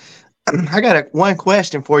 man. I got one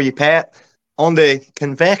question for you, Pat. On the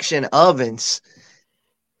convection ovens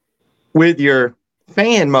with your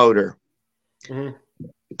fan motor,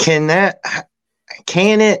 can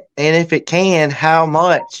it, and if it can, how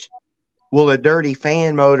much will a dirty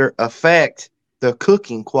fan motor affect the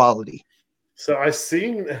cooking quality? So I've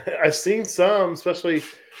seen some, especially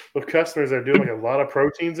with customers that are doing like a lot of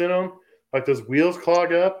proteins in them, like those wheels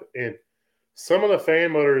clog up, and some of the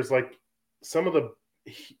fan motors, like some of the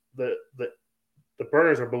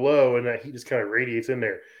burners are below, and that heat just kind of radiates in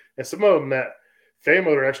there. And some of them, that fan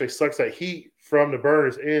motor actually sucks that heat from the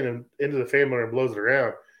burners in and into the fan motor and blows it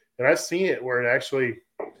around. And I've seen it where it actually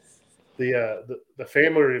the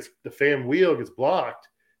fan motor the fan wheel gets blocked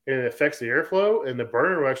and it affects the airflow, and the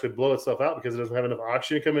burner will actually blow itself out because it doesn't have enough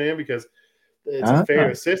oxygen coming in because it's a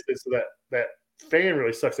fan assisted, so that fan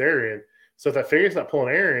really sucks air in. So if that fan's not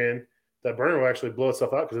pulling air in, that burner will actually blow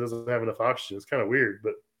itself out because it doesn't have enough oxygen. It's kind of weird,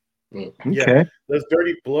 but yeah, those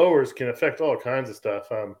dirty blowers can affect all kinds of stuff,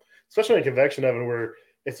 especially in a convection oven where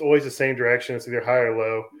it's always the same direction. It's either high or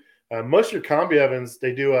low. Most of your combi ovens,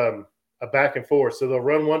 they do a back and forth. So they'll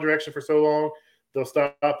run one direction for so long, they'll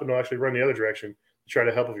stop and they'll actually run the other direction to try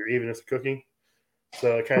to help with your evenness of cooking.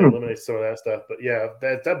 So it kind of eliminates some of that stuff. But yeah,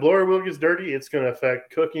 that blower wheel gets dirty, it's going to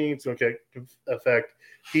affect cooking. It's going to affect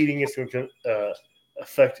heating. It's going to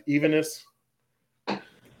affect evenness.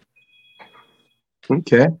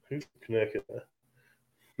 Okay. Who's connected?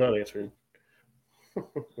 Not answering.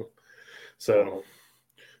 So,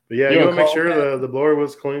 but yeah, you want to make sure the blower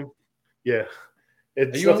was clean. Yeah.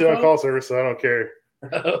 It's nothing on call service, so I don't care.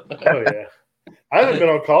 Oh, yeah. I haven't been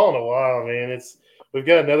on call in a while, man. We've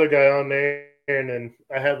got another guy on there, and then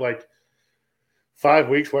I had like 5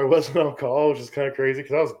 weeks where I wasn't on call, which is kind of crazy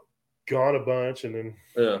because I was gone a bunch, and then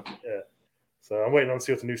yeah. So I'm waiting on to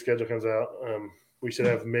see what the new schedule comes out. We should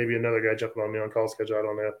have maybe another guy jumping on the on-call schedule. I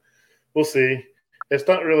don't know. We'll see. It's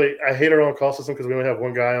not really – I hate our on-call system because we only have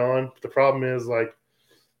one guy on. But the problem is, like,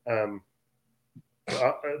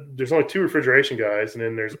 there's only 2 refrigeration guys, and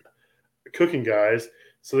then there's cooking guys.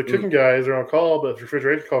 So the cooking guys are on call, but if the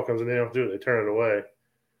refrigeration call comes in, they don't do it. They turn it away.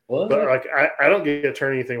 What? But, like, I don't get to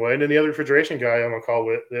turn anything away. And then the other refrigeration guy I'm on call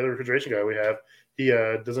with, the other refrigeration guy we have, he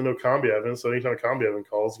doesn't know combi oven, so anytime a combi oven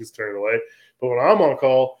calls, he gets turned away. But when I'm on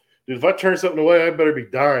call – dude, if I turn something away, I better be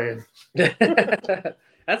dying.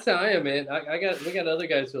 That's how I am, man. We got other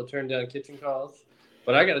guys who'll turn down kitchen calls,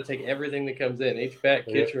 but I got to take everything that comes in, HVAC,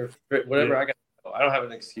 kitchen, whatever. I don't have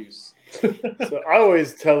an excuse. So I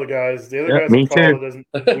always tell the guys, the other guys on call that doesn't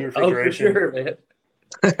do refrigeration. Oh, for sure,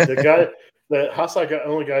 man. The hot side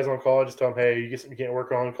only guys on call, I just tell them, hey, you get something you can't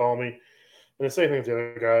work on, call me. And the same thing with the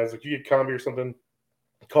other guys. Like you get combi or something,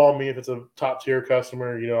 call me if it's a top tier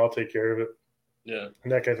customer. I'll take care of it. Yeah.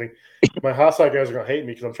 And that kind of thing. My hot side guys are going to hate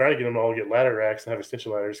me because I'm trying to get them all to get ladder racks and have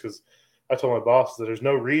extension ladders because I told my boss that there's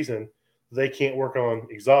no reason they can't work on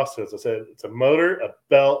exhaust hoods. I said it's a motor, a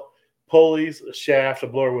belt, pulleys, a shaft, a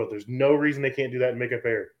blower wheel. There's no reason they can't do that and make up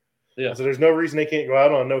air. Yeah. I said there's no reason they can't go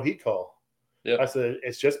out on a no heat call. Yeah. I said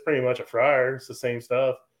it's just pretty much a fryer. It's the same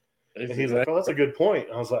stuff. And he's like, "Oh, that's a good point."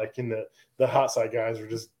 I was like, and the hot side guys were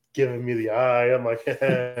just giving me the eye. I'm like,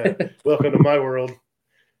 welcome to my world.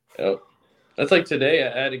 Yep. That's like today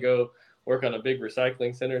I had to go work on a big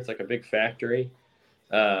recycling center. It's like a big factory.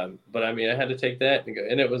 But I mean, I had to take that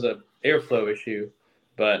and it was a airflow issue.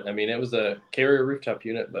 But I mean, it was a carrier rooftop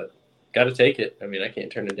unit, but got to take it. I mean, I can't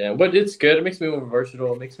turn it down. But it's good. It makes me more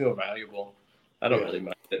versatile. It makes me more valuable. I don't really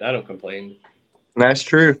mind it. I don't complain. That's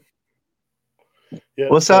true. Yeah,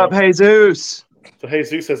 What's up, Jesus? So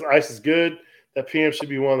Jesus says ice is good. That PM should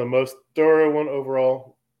be one of the most thorough one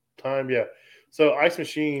overall time. Yeah. So ice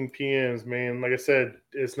machine PMs, man, like I said,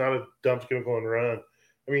 it's not a dump chemical and run.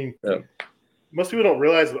 I mean, most people don't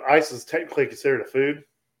realize that ice is technically considered a food.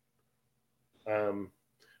 A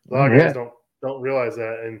lot of guys don't realize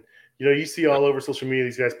that. And, you see all over social media,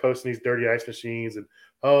 these guys posting these dirty ice machines and,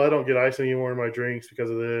 I don't get ice anymore in my drinks because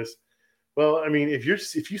of this. Well, I mean, if you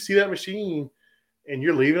see that machine and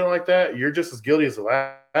you're leaving it like that, you're just as guilty as the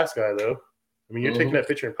last guy, though. I mean, you're taking that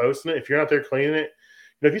picture and posting it. If you're out there cleaning it,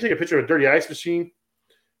 if you take a picture of a dirty ice machine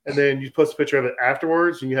and then you post a picture of it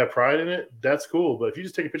afterwards and you have pride in it, that's cool. But if you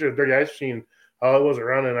just take a picture of a dirty ice machine, it wasn't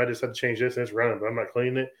running, I just had to change this and it's running, but I'm not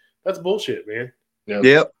cleaning it, that's bullshit, man.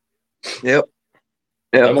 Yep. They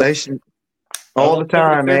should all the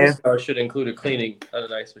time, man. Car should include a cleaning on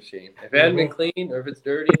an ice machine. If it hadn't been clean or if it's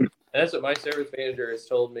dirty, that's what my service manager has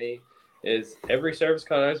told me. Is every service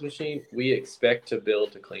car ice machine we expect to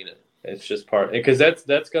build to clean it. It's just part because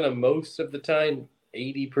that's gonna most of the time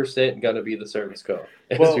 80% gonna be the service car.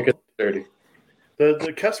 Well, because it's dirty.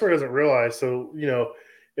 The customer doesn't realize. So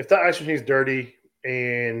if that ice machine is dirty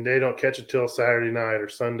and they don't catch it till Saturday night or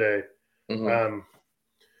Sunday, they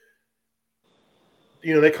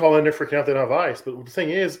call in there freaking out they don't have ice. But the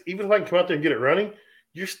thing is, even if I can come out there and get it running,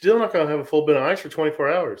 you're still not gonna have a full bin of ice for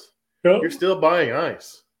 24 hours. You're still buying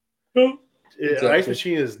ice. Exactly. Ice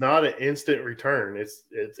machine is not an instant return.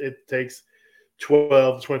 It takes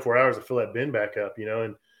 12 to 24 hours to fill that bin back up,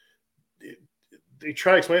 and they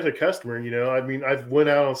try to explain to the customer, I mean, I've went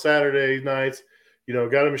out on Saturday nights,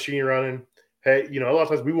 got a machine running. Hey, a lot of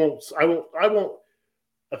times I won't,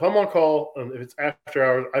 if I'm on call, if it's after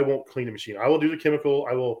hours, I won't clean the machine. I will do the chemical.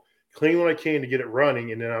 I will clean what I can to get it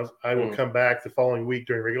running. And then I will come back the following week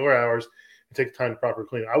during regular hours and take the time to properly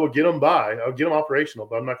clean it. I will get them I'll get them operational,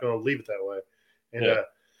 but I'm not going to leave it that way. And,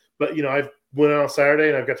 but I've went out on Saturday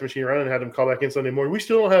and I've got the machine running and had them call back in Sunday morning. We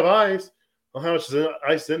still don't have ice. Well, how much is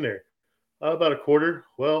ice in there? About a quarter.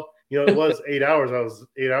 Well, it was 8 hours.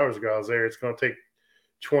 8 hours ago I was there. It's going to take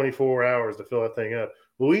 24 hours to fill that thing up.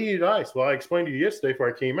 Well, we need ice. Well, I explained to you yesterday before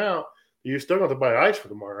I came out, you're still going to buy ice for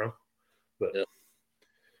tomorrow. But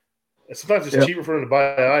sometimes it's cheaper for them to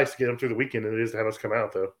buy ice to get them through the weekend than it is to have us come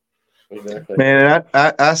out, though. Exactly. Man,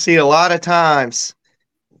 I see a lot of times,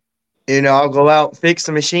 I'll go out and fix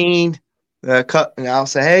the machine, and I'll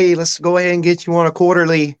say, hey, let's go ahead and get you on a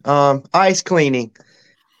quarterly ice cleaning.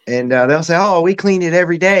 And they'll say, oh, we clean it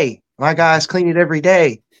every day. My guys clean it every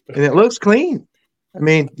day. And it looks clean. I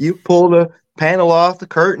mean, you pull the panel off, the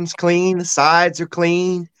curtain's clean, the sides are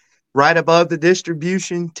clean, right above the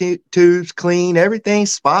distribution tubes clean,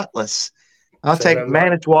 everything's spotless. I'll take a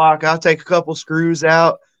Manitowoc, I'll take a couple screws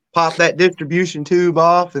out, pop that distribution tube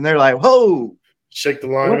off, and they're like, whoa. Shake the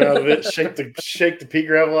line out of it, shake the pea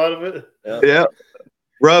gravel out of it. Yep.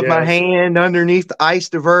 Rub my hand underneath the ice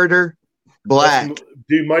diverter, black.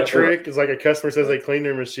 Dude, my trick is like a customer says they clean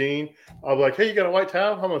their machine. I'll be like, hey, you got a white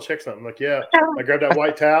towel? I'm going to check something. I'm like, yeah. I grab that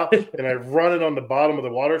white towel and I run it on the bottom of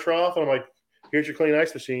the water trough. And I'm like, here's your clean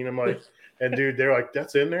ice machine. I'm like, and dude, they're like,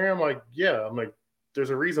 that's in there? I'm like, yeah. I'm like, there's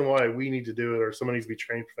a reason why we need to do it or someone needs to be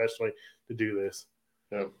trained professionally to do this.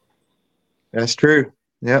 Yeah. That's true.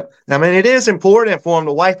 Yep. I mean, it is important for them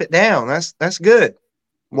to wipe it down. That's good.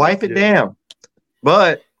 Wipe it down.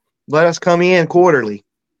 But let us come in quarterly.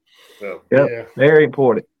 So, very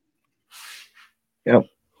important. Yep.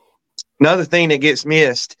 Another thing that gets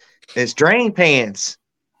missed is drain pans,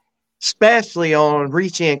 especially on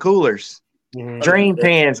reach-in coolers. Mm-hmm. Drain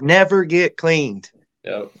pans never get cleaned.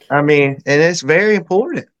 Yep. I mean, and it's very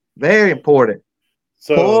important. Very important.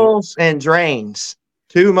 So, pulls and drains,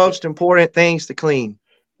 two most important things to clean.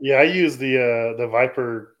 Yeah, I use the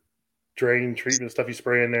Viper drain treatment stuff you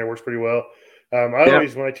spray in there. Works pretty well. I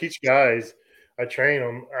always, when I teach guys, I train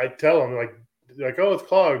them. I tell them like, oh, it's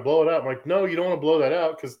clogged, blow it out. I'm like, no, you don't want to blow that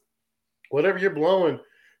out because whatever you're blowing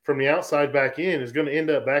from the outside back in is going to end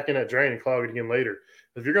up back in that drain and clog it again later.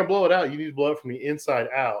 If you're going to blow it out, you need to blow it from the inside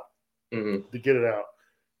out to get it out.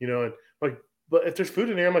 And like, but if there's food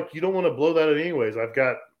in there, I'm like, you don't want to blow that out anyways. I've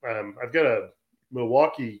got a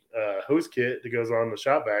Milwaukee hose kit that goes on the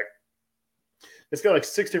shop vac. It's got like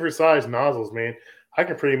 6 different size nozzles, man. I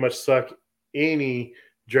can pretty much suck any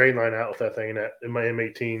drain line out with that thing in my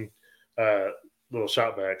M18 little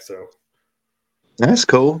shop vac. So that's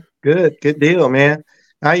cool. Good deal, man.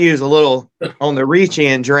 I use a little on the reach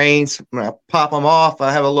in drains. When I pop them off,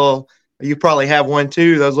 I have a little. You probably have one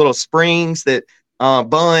too. Those little springs that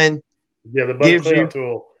Bun yeah, the bud gives cleanout you.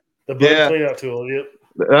 tool. The bud cleanout tool. Yep.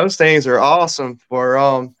 Those things are awesome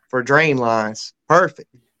for drain lines.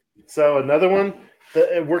 Perfect. So another one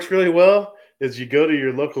that it works really well is you go to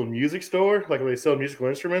your local music store, like when they sell musical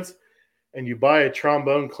instruments, and you buy a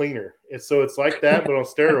trombone cleaner. It's like that, but on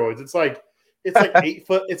steroids. It's like 8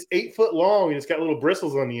 foot. It's 8 foot long, and it's got little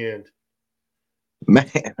bristles on the end. Man,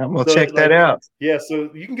 I'm gonna check that out. Yeah,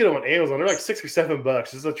 so you can get them on Amazon. They're like $6 or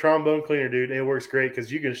 $7. It's a trombone cleaner, dude, and it works great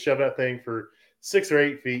because you can shove that thing for 6 or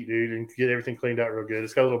 8 feet, dude, and get everything cleaned out real good.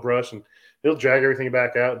 It's got a little brush, and it'll drag everything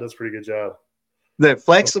back out. It does a pretty good job. They're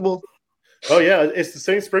flexible. Oh yeah, it's the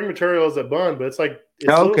same spring material as that bun, but it's a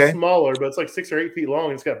little smaller, but it's like 6 or 8 feet long,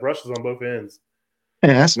 and it's got brushes on both ends.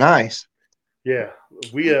 Yeah, that's nice. Yeah,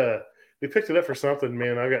 we picked it up for something,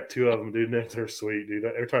 man. I got 2 of them, dude, and they're sweet, dude.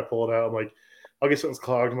 Every time I pull it out, I'm like, I'll get something's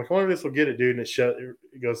clogged. I'm like, I wonder if this will get it, dude, and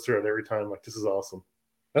it goes through it every time. I'm like, this is awesome.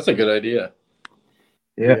 That's a good idea.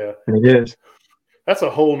 Yeah, it is. That's a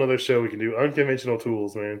whole nother show we can do. Unconventional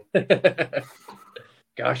tools, man.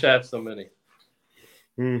 Gosh, I have so many.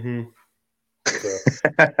 Mm-hmm. So.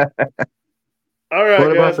 All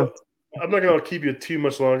right, guys. I'm not going to keep you too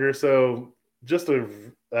much longer. So just to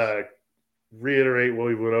reiterate what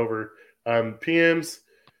we went over, PMs,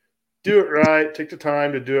 do it right. Take the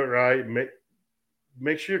time to do it right.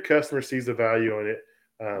 Make sure your customer sees the value in it.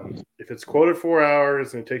 If it's quoted 4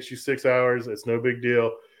 hours and it takes you 6 hours, it's no big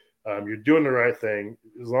deal. You're doing the right thing.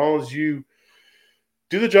 As long as you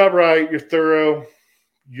do the job right, you're thorough,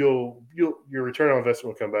 your return on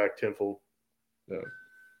investment will come back tenfold.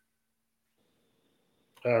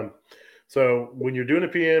 Yeah. So when you're doing a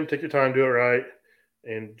PM, take your time, do it right,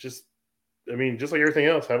 and just like everything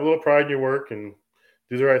else, have a little pride in your work and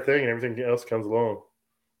do the right thing, and everything else comes along.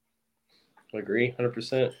 I agree,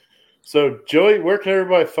 100%. So, Joey, where can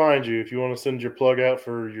everybody find you if you want to send your plug out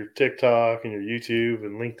for your TikTok and your YouTube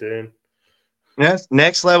and LinkedIn? Yes,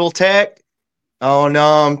 Next Level Tech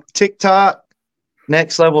on TikTok,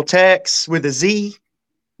 Next Level Techs with a Z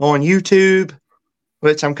on YouTube,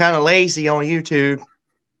 which I'm kind of lazy on YouTube.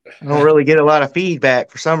 I don't really get a lot of feedback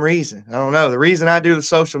for some reason. I don't know. The reason I do the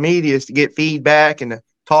social media is to get feedback and to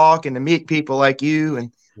talk and to meet people like you.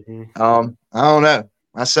 And I don't know.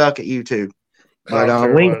 I suck at YouTube. But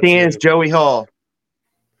LinkedIn is Joey Hall.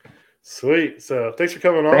 Sweet. So thanks for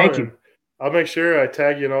coming on. Thank you. I'll make sure I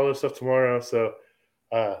tag you and all this stuff tomorrow. So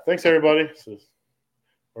thanks, everybody. So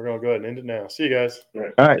we're going to go ahead and end it now. See you guys. All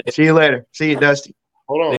right. See you later. See you, Dusty. Hold on.